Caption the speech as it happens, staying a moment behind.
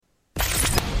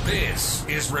This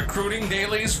is Recruiting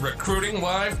Daily's Recruiting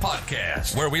Live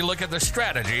podcast, where we look at the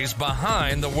strategies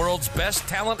behind the world's best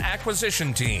talent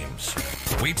acquisition teams.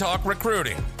 We talk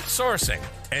recruiting, sourcing,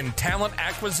 and talent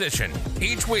acquisition.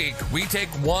 Each week, we take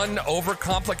one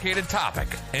overcomplicated topic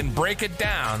and break it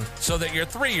down so that your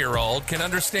 3-year-old can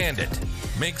understand it.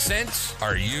 Make sense?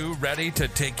 Are you ready to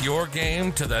take your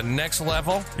game to the next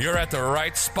level? You're at the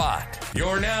right spot.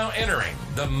 You're now entering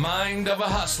the mind of a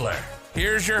hustler.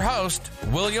 Here's your host,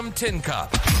 William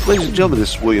Tincup. Ladies and gentlemen,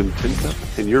 this is William Tincup,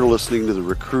 and you're listening to the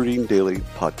Recruiting Daily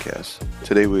podcast.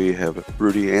 Today we have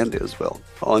Ruti and Isabelle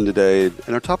on today,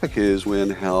 and our topic is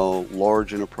how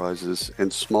large enterprises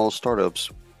and small startups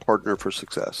partner for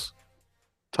success.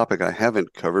 Topic I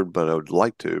haven't covered, but I would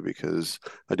like to because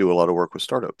I do a lot of work with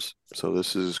startups. So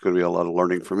this is going to be a lot of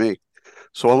learning for me.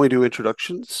 So why don't we do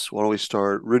introductions? Why don't we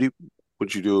start? Ruti,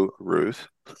 would you do Ruth?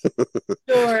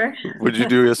 Sure. Would you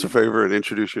do us a favor and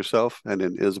introduce yourself? And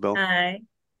then Isabelle. Hi.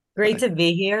 Great to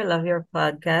be here. Love your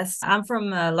podcast. I'm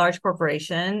from a large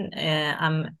corporation.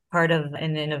 I'm part of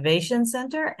an innovation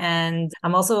center, and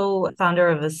I'm also founder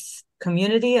of a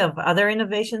community of other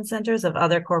innovation centers of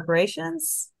other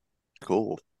corporations.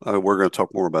 Cool. We're going to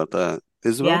talk more about that.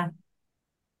 Isabelle? Yeah.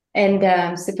 And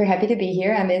I'm super happy to be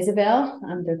here. I'm Isabelle.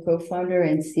 I'm the co-founder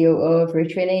and COO of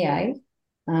Bichler-Eliasaf.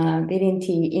 Been in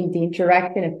the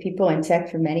interaction of people and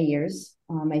tech for many years.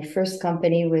 My first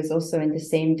company was also in the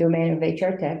same domain of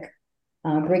HR tech,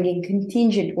 bringing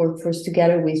contingent workforce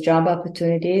together with job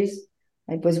opportunities.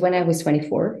 It was when I was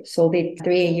 24, sold it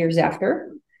 3 years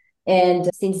after. And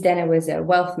since then, I was a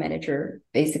wealth manager,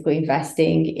 basically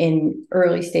investing in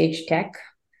early stage tech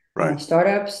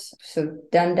startups. So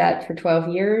done that for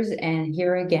 12 years. And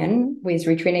here again with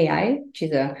Retrain AI, which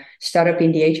is a startup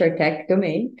in the HR tech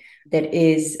domain that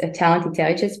is a talent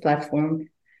intelligence platform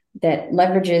that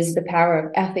leverages the power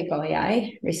of ethical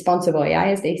AI, responsible AI,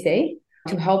 as they say,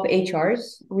 to help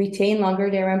HRs retain longer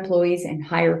their employees and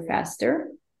hire faster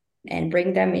and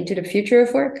bring them into the future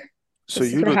of work. So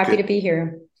super happy to be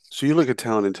here. So you look at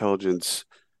talent intelligence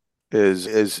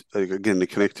as again, the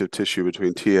connective tissue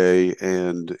between TA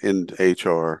and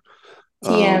HR.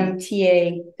 TM,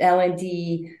 TA,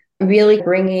 L&D, really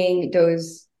bringing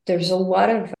those. There's a lot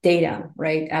of data,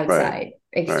 outside,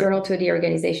 external to the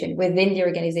organization, within the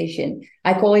organization.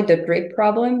 I call it the drip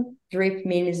problem. Drip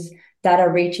means data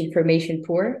rich, information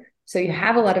poor. So you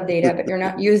have a lot of data, but you're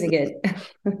not using it.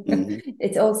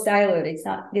 It's all siloed. It's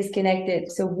not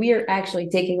disconnected. So we're actually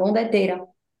taking all that data,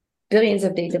 billions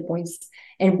of data points,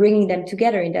 and bringing them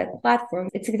together in that platform.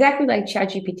 It's exactly like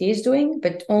ChatGPT is doing,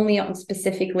 but only on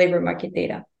specific labor market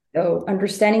data. So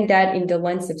understanding that in the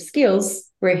lens of skills,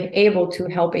 we're able to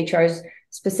help HRs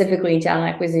specifically in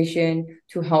talent acquisition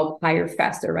to help hire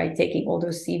faster, taking all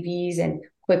those CVs and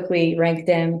quickly rank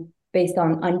them based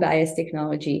on unbiased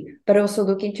technology, but also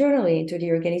look internally into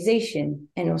the organization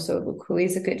and also look who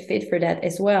is a good fit for that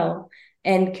as well,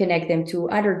 and connect them to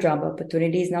other job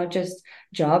opportunities, not just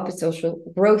job, but social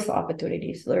growth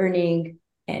opportunities, learning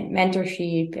and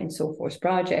mentorship and so forth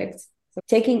projects. So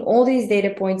taking all these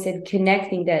data points and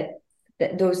connecting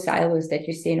those silos that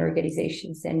you see in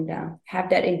organizations and have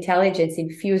that intelligence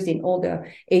infused in all the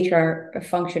HR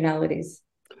functionalities.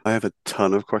 I have a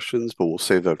ton of questions, but we'll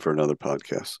save that for another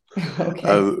podcast. Okay.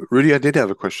 Ruti, I did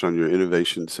have a question on your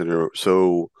innovation center.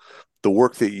 So the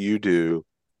work that you do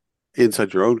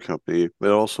inside your own company,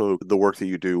 but also the work that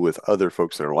you do with other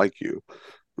folks that are like you.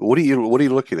 What are you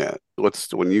looking at?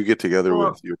 When you get together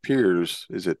with your peers,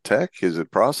 is it tech? Is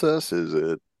it process? Is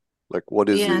it what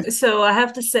is it? So I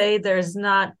have to say there's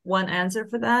not one answer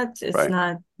for that. It's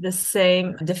not the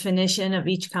same definition of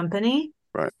each company.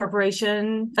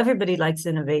 Corporation, everybody likes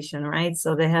innovation, right?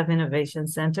 So they have innovation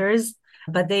centers,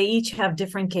 but they each have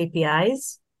different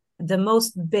KPIs. The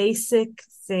most basic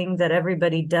thing that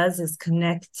everybody does is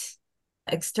connect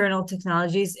external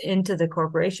technologies into the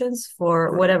corporations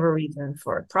for whatever reason,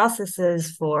 for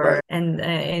processes, and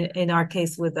in our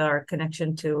case with our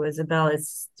connection to Isabelle,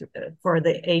 it's for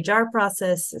the HR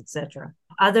process, etc.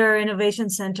 Other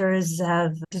innovation centers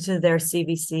have to their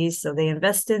CVCs, so they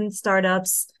invest in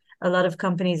startups. A lot of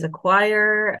companies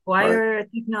acquire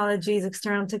technologies,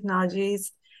 external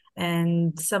technologies,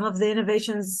 and some of the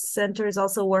innovation centers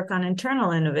also work on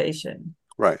internal innovation.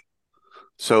 Right.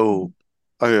 So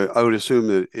I would assume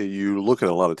that you look at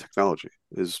a lot of technology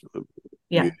is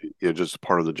you're just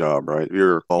part of the job, right?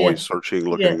 You're always searching,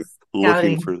 looking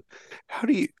for. How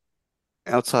do you,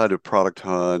 outside of Product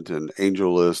Hunt and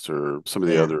AngelList or some of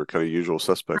the other kind of usual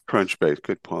suspects, Crunchbase,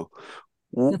 good Paul,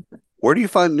 where do you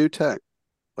find new tech?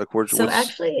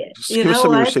 Actually, give us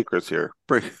some of your secrets here.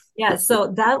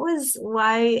 So that was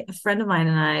why a friend of mine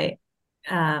and I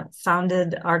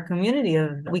founded our community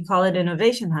we call it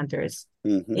Innovation Hunters.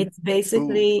 Mm-hmm. It's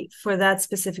basically for that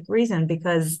specific reason,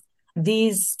 because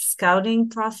these scouting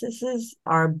processes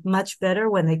are much better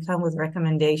when they come with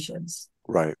recommendations.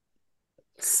 Right.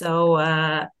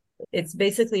 So it's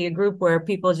basically a group where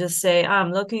people just say,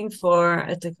 I'm looking for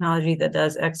a technology that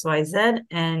does X, Y, Z,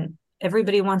 and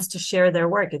everybody wants to share their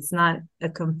work. It's not a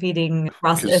competing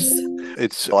process.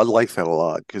 I like that a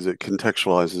lot because it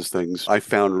contextualizes things. I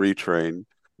found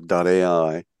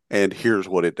retrain.ai and here's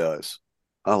what it does.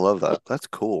 I love that. That's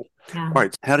cool. Yeah. All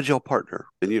right. How did y'all partner?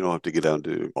 And you don't have to get down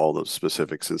to all the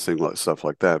specifics and things like stuff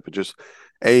like that, but just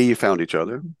you found each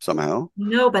other somehow.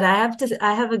 No, but I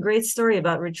have a great story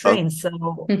about Retrain.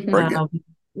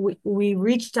 We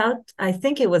reached out. I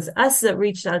think it was us that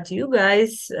reached out to you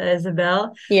guys,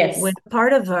 Isabelle. Yes. With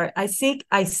part of I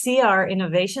see our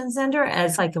innovation center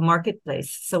as like a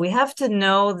marketplace. So we have to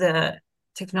know the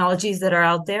technologies that are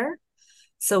out there.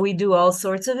 So we do all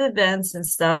sorts of events and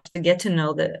stuff to get to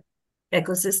know the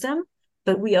ecosystem.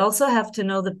 But we also have to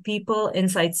know the people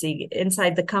inside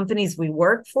the companies we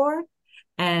work for.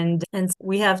 And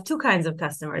we have two kinds of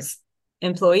customers,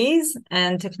 employees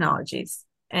and technologies.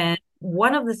 And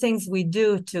one of the things we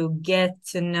do to get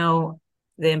to know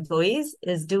the employees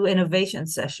is do innovation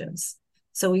sessions.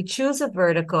 So we choose a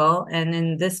vertical, and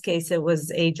in this case, it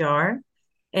was HR.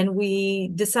 And we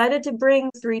decided to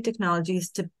bring 3 technologies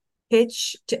to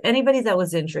pitch to anybody that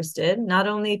was interested, not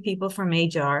only people from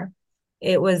HR.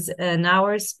 It was an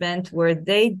hour spent where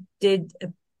they did a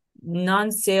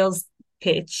non-sales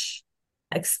pitch,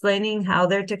 explaining how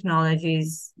their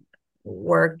technologies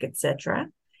work, etc.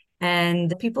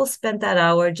 And people spent that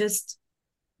hour just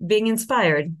being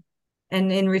inspired.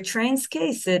 And in Retrain's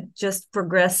case, it just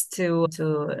progressed to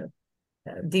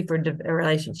a deeper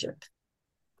relationship.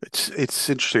 It's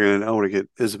interesting, and I want to get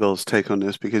Isabelle's take on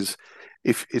this, because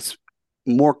if it's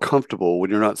more comfortable when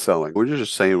you're not selling, when you're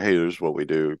just saying, hey, here's what we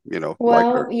do,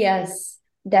 Well, yes,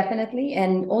 definitely.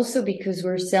 And also because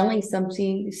we're selling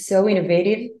something so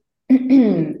innovative.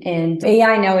 And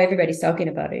AI, now everybody's talking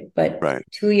about it. But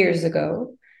 2 years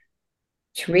ago,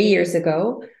 3 years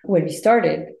ago, when we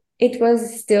started, it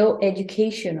was still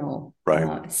educational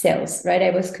sales, right?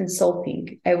 I was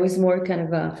consulting. I was more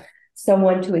kind of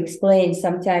someone to explain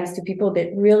sometimes to people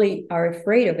that really are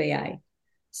afraid of AI.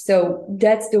 So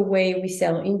that's the way we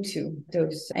sell into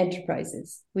those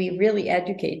enterprises. We really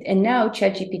educate. And now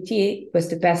ChatGPT was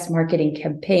the best marketing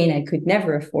campaign I could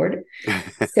never afford.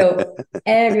 So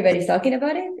everybody's talking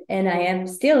about it. And I am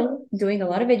still doing a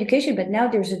lot of education, but now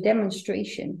there's a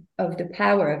demonstration of the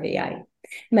power of AI.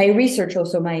 My research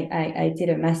also, I did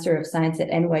a Master of Science at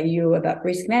NYU about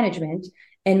risk management.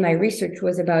 And my research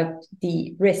was about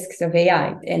the risks of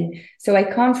AI. And so I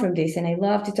come from this and I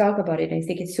love to talk about it. I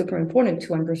think it's super important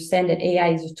to understand that AI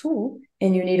is a tool,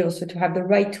 and you need also to have the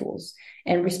right tools.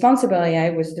 And responsible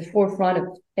AI was the forefront of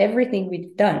everything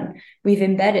we've done. We've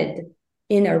embedded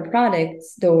in our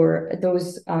products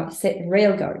those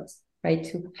rail guards, right?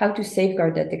 To how to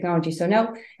safeguard that technology. So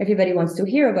now everybody wants to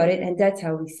hear about it, and that's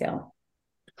how we sell.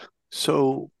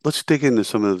 So let's dig into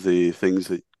some of the things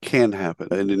that can happen,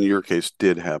 and in your case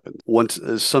did happen.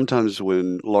 Sometimes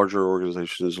when larger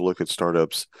organizations look at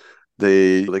startups,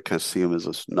 they kind of see them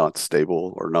as not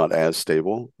stable or not as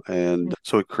stable, and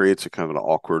so it creates a kind of an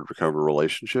awkward recovery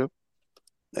relationship.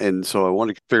 And so I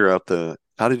want to figure out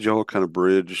how did y'all kind of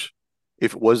bridge,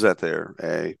 if it was that there,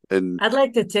 and I'd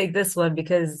like to take this one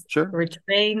because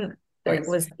Retrain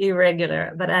was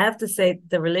irregular, but I have to say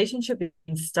the relationship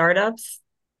between startups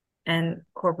and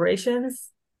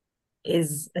corporations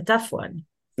is a tough one.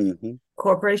 Mm-hmm.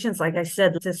 Corporations, like I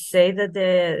said, to say that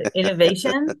the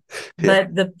innovation,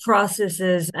 but the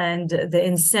processes and the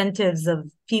incentives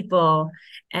of people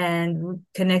and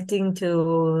connecting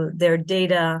to their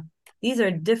data, these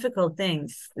are difficult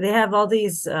things. They have all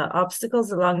these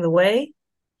obstacles along the way,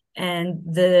 and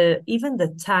even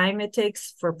the time it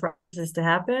takes for processes to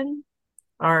happen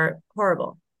are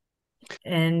horrible.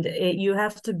 And you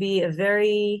have to be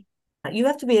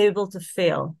able to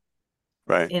fail.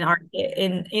 Right.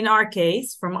 In our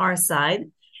case, from our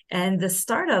side, and the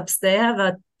startups, they have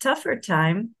a tougher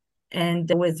time. And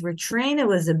with Retrain, it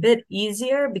was a bit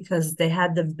easier because they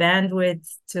had the bandwidth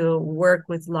to work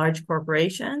with large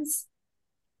corporations.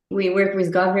 We work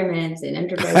with governments and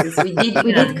enterprises. We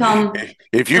did come.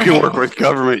 If you can work with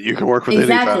government, you can work with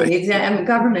anybody. Exactly. I'm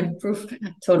government proof.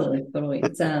 Totally.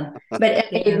 It's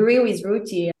but I agree with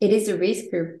Ruti. It is a risk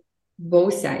for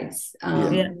both sides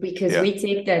because we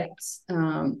take that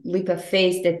leap of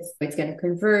faith that it's going to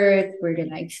convert. We're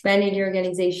going to expand in the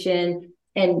organization.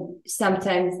 And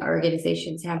sometimes our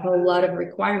organizations have a lot of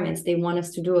requirements. They want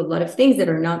us to do a lot of things that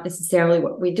are not necessarily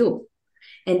what we do.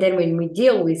 And then when we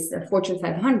deal with a Fortune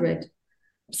 500,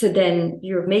 so then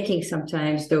you're making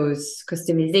sometimes those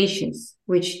customizations,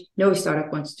 which no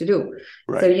startup wants to do.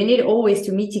 Right. So you need always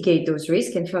to mitigate those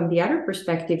risks. And from the other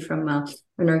perspective, from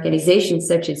an organization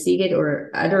such as Seagate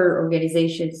or other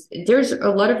organizations, there's a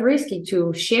lot of risk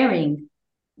into sharing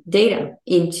data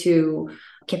into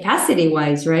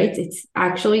capacity-wise, right? It's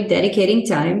actually dedicating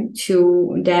time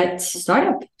to that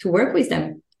startup to work with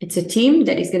them. It's a team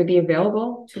that is going to be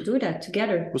available to do that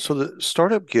together. Well, so the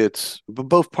startup gets,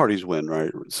 both parties win,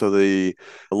 right? So the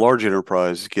large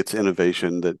enterprise gets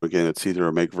innovation that, again, it's either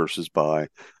a make versus buy.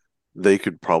 They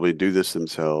could probably do this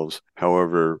themselves.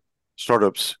 However,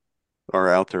 startups are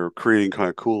out there creating kind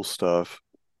of cool stuff.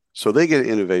 So they get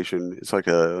innovation. It's like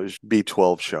a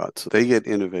B12 shot. So they get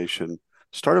innovation.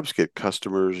 Startups get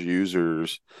customers,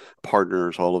 users,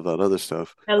 partners, all of that other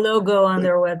stuff. A logo on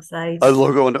their website. A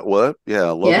logo on what?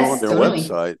 Yeah, a logo on their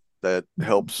website that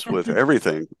helps with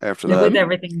everything after that. With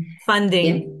everything.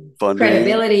 Funding.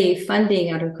 Credibility,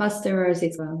 funding, other customers.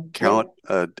 It's talent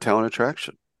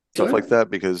attraction. Stuff like that,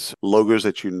 because logos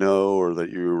that you know or that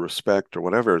you respect or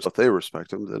whatever, if they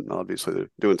respect them, then obviously they're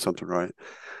doing something right.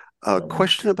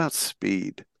 Question about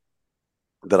speed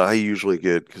that I usually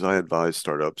get, because I advise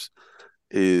startups,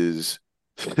 is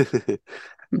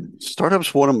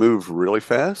startups want to move really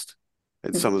fast.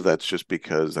 And some of that's just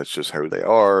because that's just how they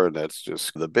are. And that's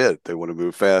just the bit. They want to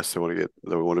move fast. They want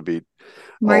to be.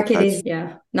 Market is,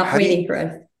 not waiting for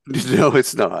us. No,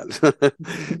 it's not.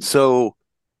 So,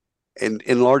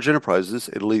 in large enterprises,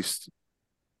 at least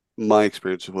my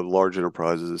experience with large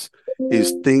enterprises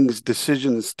is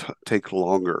decisions take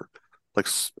longer. Like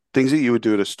things that you would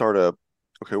do at a startup.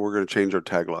 Okay, we're going to change our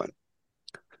tagline.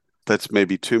 That's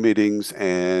maybe 2 meetings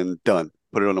and done.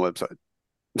 Put it on the website.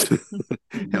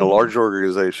 In a large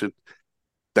organization,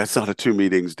 that's not a 2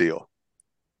 meetings deal.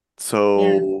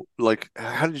 So,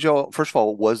 how did y'all, first of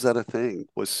all, was that a thing?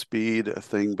 Was speed a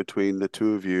thing between the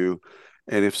two of you?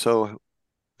 And if so,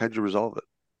 how'd you resolve it?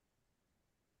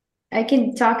 I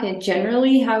can talk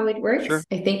generally how it works. Sure.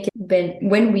 I think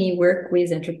when we work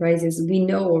with enterprises, we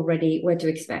know already what to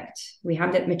expect. We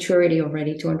have that maturity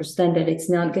already to understand that it's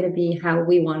not going to be how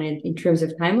we want it in terms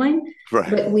of timeline. Right.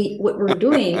 But what we're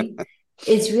doing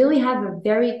is really have a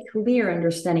very clear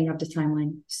understanding of the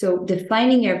timeline. So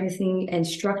defining everything and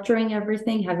structuring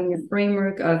everything, having a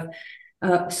framework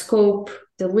of scope,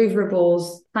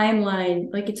 deliverables,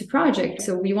 timeline, like it's a project.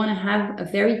 So we want to have a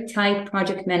very tight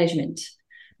project management.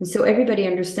 And so everybody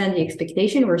understands the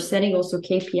expectation. We're setting also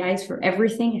KPIs for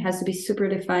everything. It has to be super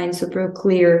defined, super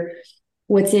clear.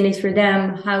 What's in it for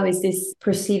them? How is this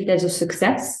perceived as a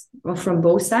success from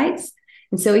both sides?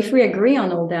 And so if we agree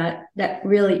on all that, that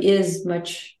really is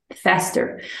much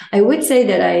faster. I would say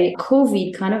that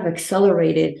COVID kind of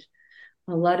accelerated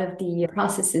a lot of the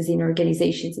processes in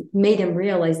organizations. It made them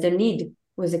realize the need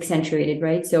was accentuated,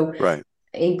 right? So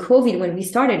in COVID, when we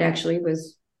started, actually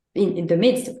was in the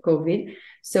midst of COVID.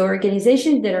 So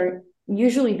organizations that are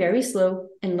usually very slow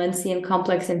and lengthy and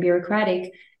complex and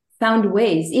bureaucratic found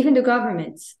ways, even the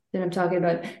governments that I'm talking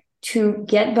about, to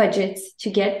get budgets,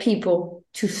 to get people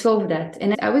to solve that.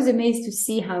 And I was amazed to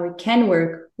see how it can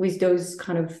work with those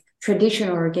kind of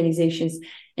traditional organizations.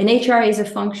 And HR is a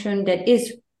function that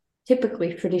is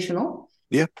typically traditional.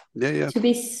 Yeah. To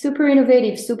be super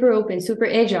innovative, super open, super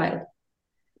agile.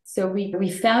 So we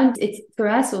found it for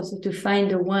us also to find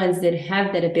the ones that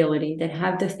have that ability, that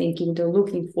have the thinking, the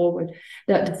looking forward,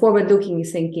 the forward-looking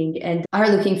thinking, and are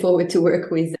looking forward to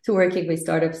working with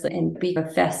startups and be a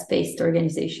fast-paced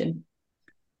organization.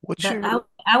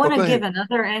 I want to give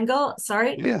another angle.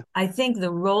 Sorry. Yeah. I think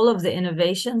the role of the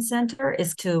innovation center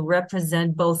is to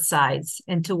represent both sides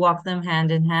and to walk them hand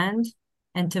in hand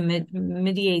and to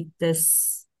mediate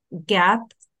this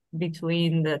gap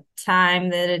between the time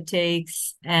that it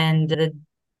takes and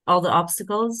all the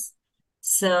obstacles.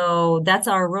 So that's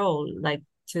our role, like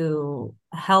to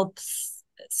help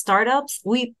startups.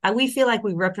 We feel like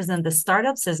we represent the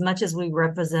startups as much as we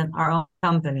represent our own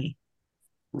company.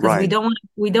 Because we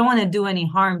don't want to do any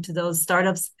harm to those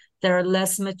startups that are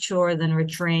less mature than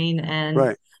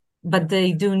Retrain but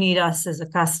they do need us as a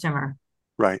customer.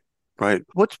 Right.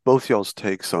 What's both y'all's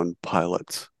takes on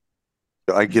pilots?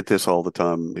 I get this all the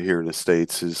time here in the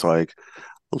States. Is like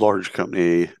a large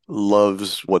company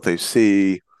loves what they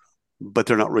see, but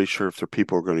they're not really sure if their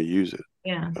people are going to use it.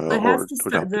 Yeah,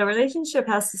 the relationship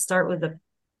has to start with a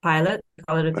pilot,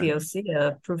 call it a POC,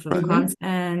 a proof of concept.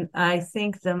 And I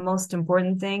think the most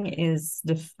important thing is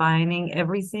defining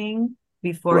everything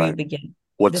before you begin.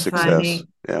 What's success?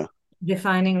 Yeah.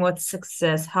 defining what's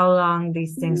success, how long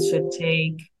these things should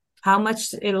take, how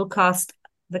much it'll cost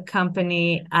the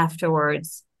company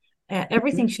afterwards.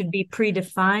 Everything should be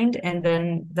predefined, and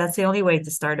then that's the only way to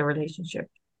start a relationship.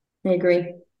 I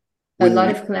agree. A lot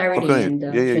of clarity and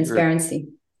transparency.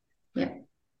 Yeah.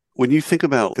 When you think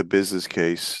about the business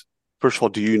case, first of all,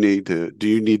 do you need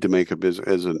to make a business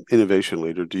as an innovation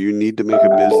leader? Do you need to make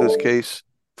a business case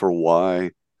for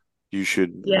why you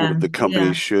should, the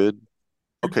company should?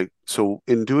 Okay, so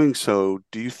in doing so,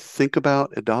 do you think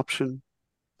about adoption?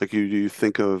 Like, do you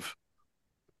think of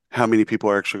how many people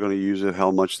are actually going to use it,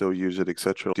 how much they'll use it, et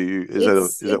cetera?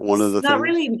 Is that one of the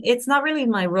things? It's not really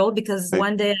my role, because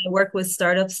one day I work with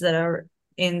startups that are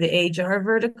in the HR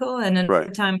vertical, and another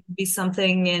time it would be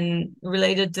something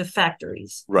related to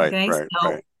factories.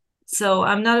 So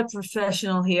I'm not a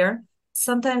professional here.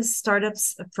 Sometimes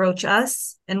startups approach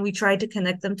us and we try to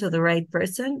connect them to the right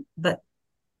person, but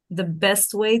the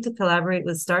best way to collaborate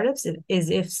with startups is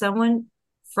if someone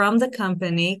from the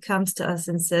company comes to us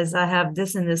and says, I have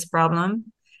this and this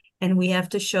problem, and we have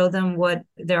to show them what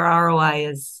their ROI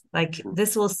is. Like,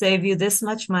 this will save you this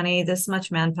much money, this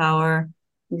much manpower,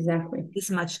 exactly, this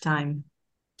much time.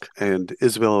 And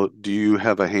Isabelle, do you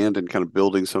have a hand in kind of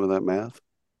building some of that math?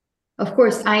 Of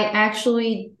course, I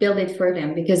actually build it for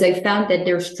them because I found that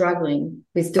they're struggling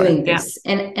with doing this.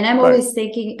 And I'm always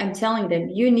thinking, I'm telling them,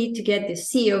 you need to get the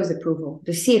CEO's approval,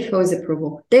 the CFO's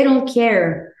approval. They don't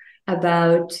care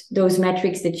about those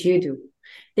metrics that you do.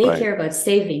 They care about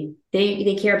saving.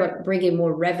 They care about bringing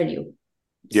more revenue.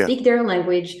 Speak their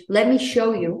language. Let me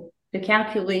show you the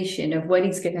calculation of what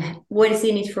is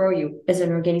in it for you as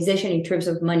an organization in terms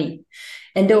of money.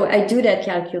 And though I do that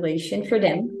calculation for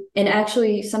them, and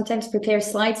actually sometimes prepare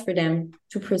slides for them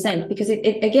to present, because it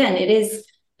is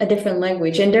a different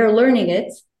language and they're learning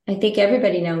it. I think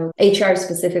everybody now, HR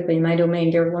specifically in my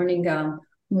domain, they're learning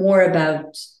more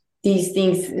about these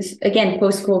things. Again,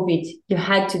 post-COVID, you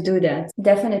had to do that.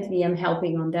 Definitely I'm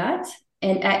helping on that.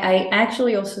 And I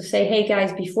actually also say, hey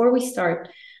guys, before we start,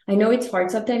 I know it's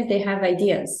hard. Sometimes they have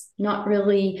ideas, not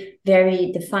really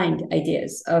very defined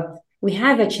ideas of, we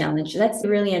have a challenge. Let's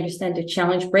really understand the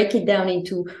challenge, break it down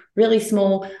into really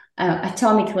small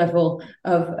atomic level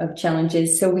of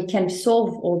challenges so we can solve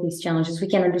all these challenges. We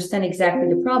can understand exactly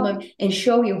the problem and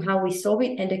show you how we solve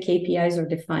it, and the KPIs are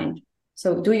defined.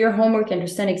 So do your homework,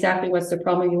 understand exactly what's the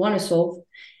problem you want to solve,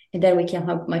 and then we can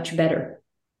help much better.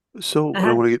 So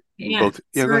I want to get both.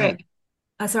 Yeah, go ahead.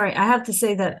 Sorry, I have to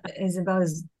say that Isabelle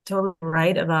is totally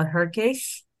right about her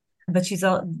case. But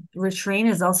Retrain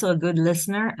is also a good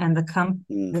listener, and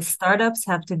the startups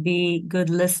have to be good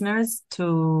listeners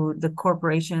to the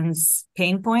corporation's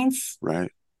pain points, right?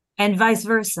 And vice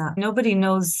versa. Nobody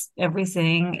knows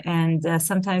everything, and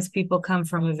sometimes people come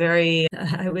from a very,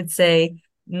 I would say,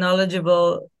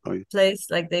 knowledgeable place.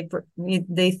 Like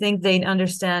they think they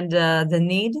understand the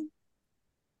need,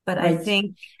 but I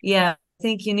think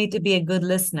you need to be a good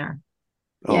listener.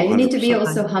 Yeah, you need to be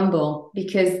also humble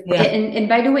because, and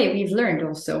by the way, we've learned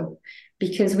also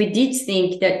because we did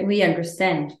think that we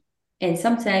understand, and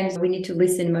sometimes we need to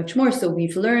listen much more. So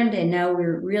we've learned, and now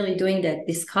we're really doing that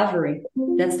discovery.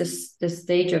 That's the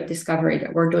stage of discovery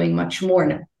that we're doing much more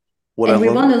now. We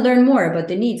want to learn more about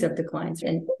the needs of the clients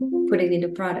and put it into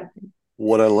product.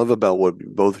 What I love about what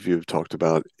both of you have talked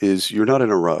about is you're not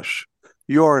in a rush.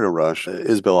 You are in a rush.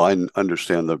 Isabelle, I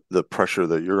understand the pressure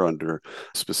that you're under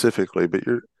specifically, but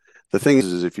the thing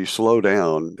is if you slow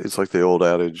down, it's like the old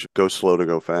adage, go slow to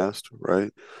go fast,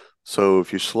 right? So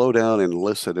if you slow down and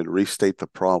listen and restate the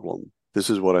problem, this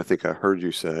is what I think I heard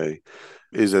you say.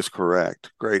 Is this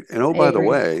correct? Great. And by the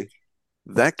way,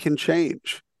 that can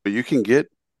change. But you can get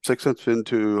 6 months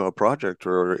into a project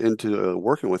or into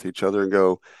working with each other and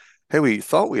go, hey, we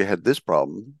thought we had this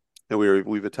problem. And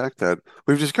we've attacked that.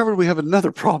 We've discovered we have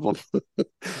another problem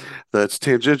that's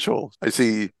tangential. I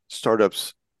see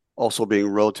startups also being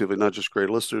relatively not just great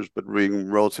listeners, but being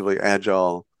relatively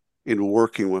agile in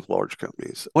working with large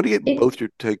companies. I want to get both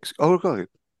your takes. Oh, go ahead.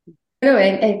 No,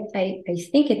 I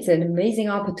think it's an amazing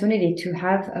opportunity to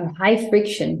have a high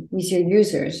friction with your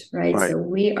users, right? So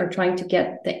we are trying to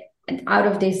get out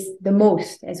of this the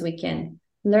most as we can.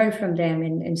 Learn from them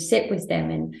and sit with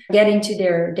them and get into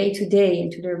their day-to-day,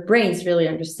 into their brains, really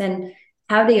understand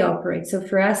how they operate. So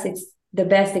for us, it's the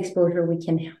best exposure we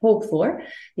can hope for.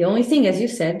 The only thing, as you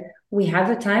said, we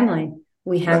have a timeline.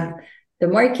 We have the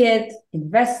market,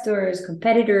 investors,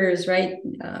 competitors, right?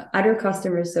 Other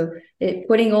customers. So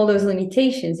putting all those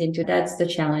limitations into that's the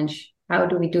challenge. How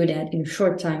do we do that in a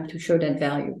short time to show that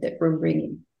value that we're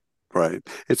bringing? Right.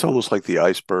 It's almost like the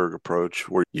iceberg approach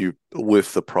where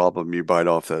with the problem, you bite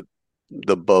off the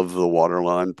above the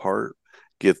waterline part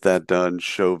get that done,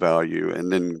 show value,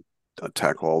 and then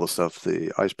tackle all the stuff,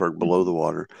 the iceberg below the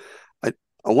water.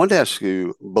 I wanted to ask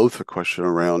you both a question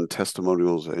around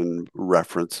testimonials and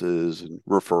references and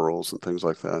referrals and things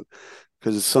like that,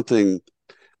 because it's something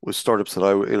with startups that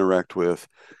I interact with.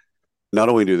 Not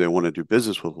only do they want to do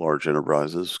business with large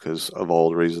enterprises because of all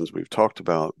the reasons we've talked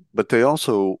about, but they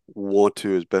also want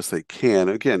to, as best they can,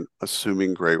 again,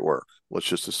 assuming great work. Let's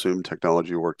just assume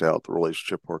technology worked out, the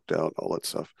relationship worked out, all that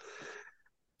stuff.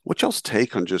 What's y'all's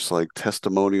take on just like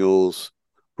testimonials,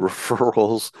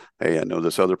 referrals? Hey, I know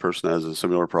this other person has a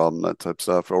similar problem, that type of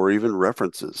stuff, or even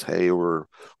references. Hey, we're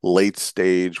late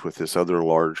stage with this other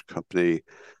large company.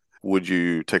 Would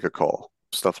you take a call?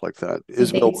 Stuff like that.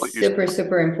 Isabelle, I think it's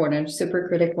super important, super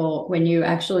critical when you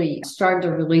actually start the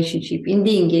relationship in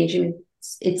the engagement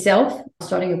itself.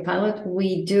 Starting a pilot,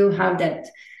 we do have that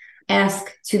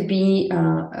ask to be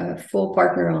a full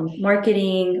partner on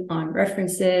marketing, on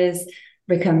references,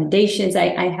 recommendations.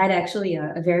 I had actually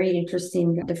a very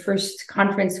interesting, the first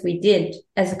conference we did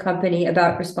as a company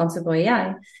about responsible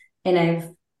AI. And I've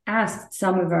asked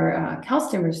some of our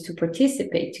customers to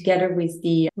participate together with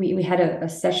we had a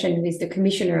session with the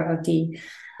commissioner of the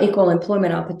Equal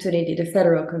Employment Opportunity, the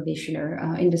federal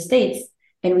commissioner in the States.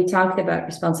 And we talked about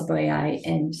responsible AI,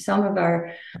 and some of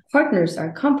our partners,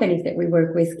 our companies that we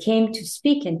work with, came to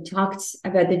speak and talked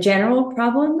about the general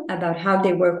problem, about how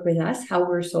they work with us, how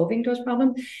we're solving those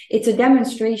problems. It's a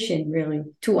demonstration really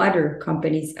to other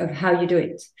companies of how you do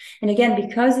it. And again,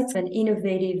 because it's an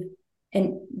innovative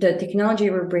and the technology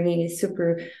we're bringing is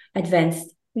super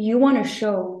advanced, you want to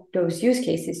show those use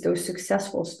cases, those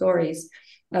successful stories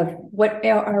of what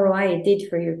ROI it did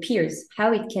for your peers,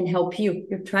 how it can help you.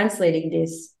 You're translating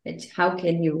this, how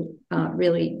can you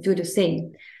really do the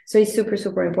same? So it's super,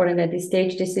 super important at this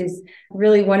stage. This is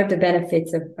really one of the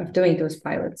benefits of doing those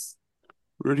pilots.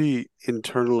 Ruti,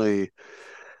 internally,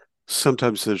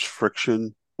 sometimes there's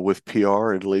friction with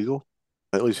PR and legal.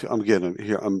 At least I'm getting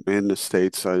here. I'm in the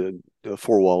States,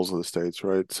 four walls of the States,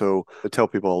 right? So I tell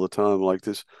people all the time, like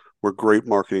this, where great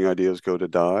marketing ideas go to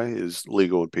die is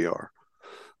legal and PR.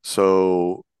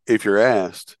 So if you're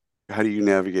asked, how do you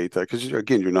navigate that? Because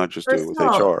again, you're not just doing it with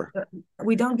HR.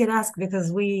 We don't get asked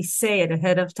because we say it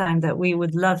ahead of time that we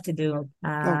would love to do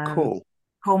cool.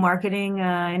 co-marketing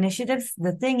initiatives.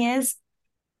 The thing is,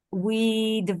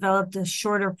 we developed a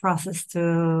shorter process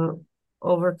to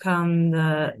overcome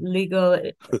the legal,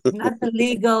 not the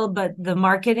legal, but the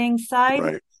marketing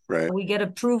side. Right. We get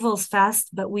approvals fast,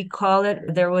 but we call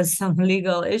it, there was some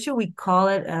legal issue. We call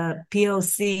it a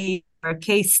POC or a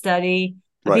case study,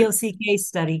 POC case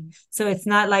study. So it's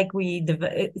not like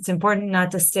it's important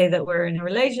not to say that we're in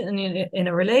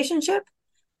a relationship,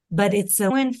 but it's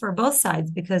a win for both sides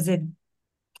because it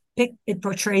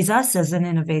portrays us as an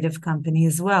innovative company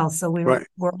as well. So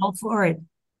we're all for it.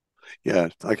 Yeah,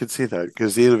 I can see that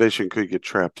because the innovation could get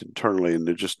trapped internally and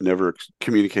they're just never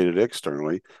communicated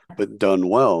externally, but done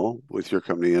well with your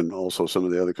company and also some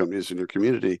of the other companies in your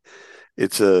community.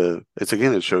 It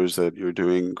shows that you're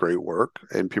doing great work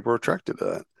and people are attracted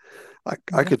to that.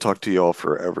 I could talk to y'all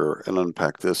forever and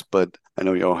unpack this, but I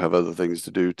know y'all have other things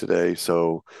to do today.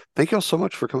 So thank y'all so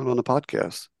much for coming on the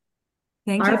podcast.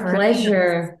 Thank you. Our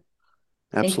pleasure.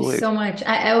 Absolutely. Thank you so much.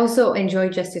 I also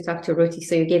enjoyed just to talk to Ruti,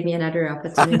 so you gave me another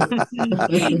opportunity.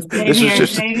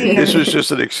 This was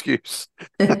just an excuse.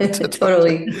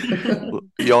 Totally.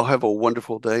 Y'all have a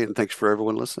wonderful day, and thanks for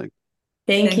everyone listening.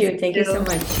 Thank you so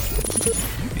much.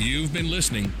 You've been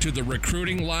listening to the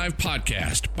Recruiting Live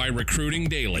podcast by Recruiting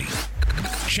Daily.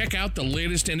 Check out the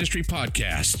latest industry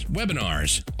podcasts,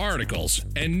 webinars, articles,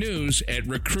 and news at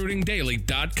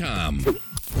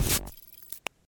recruitingdaily.com.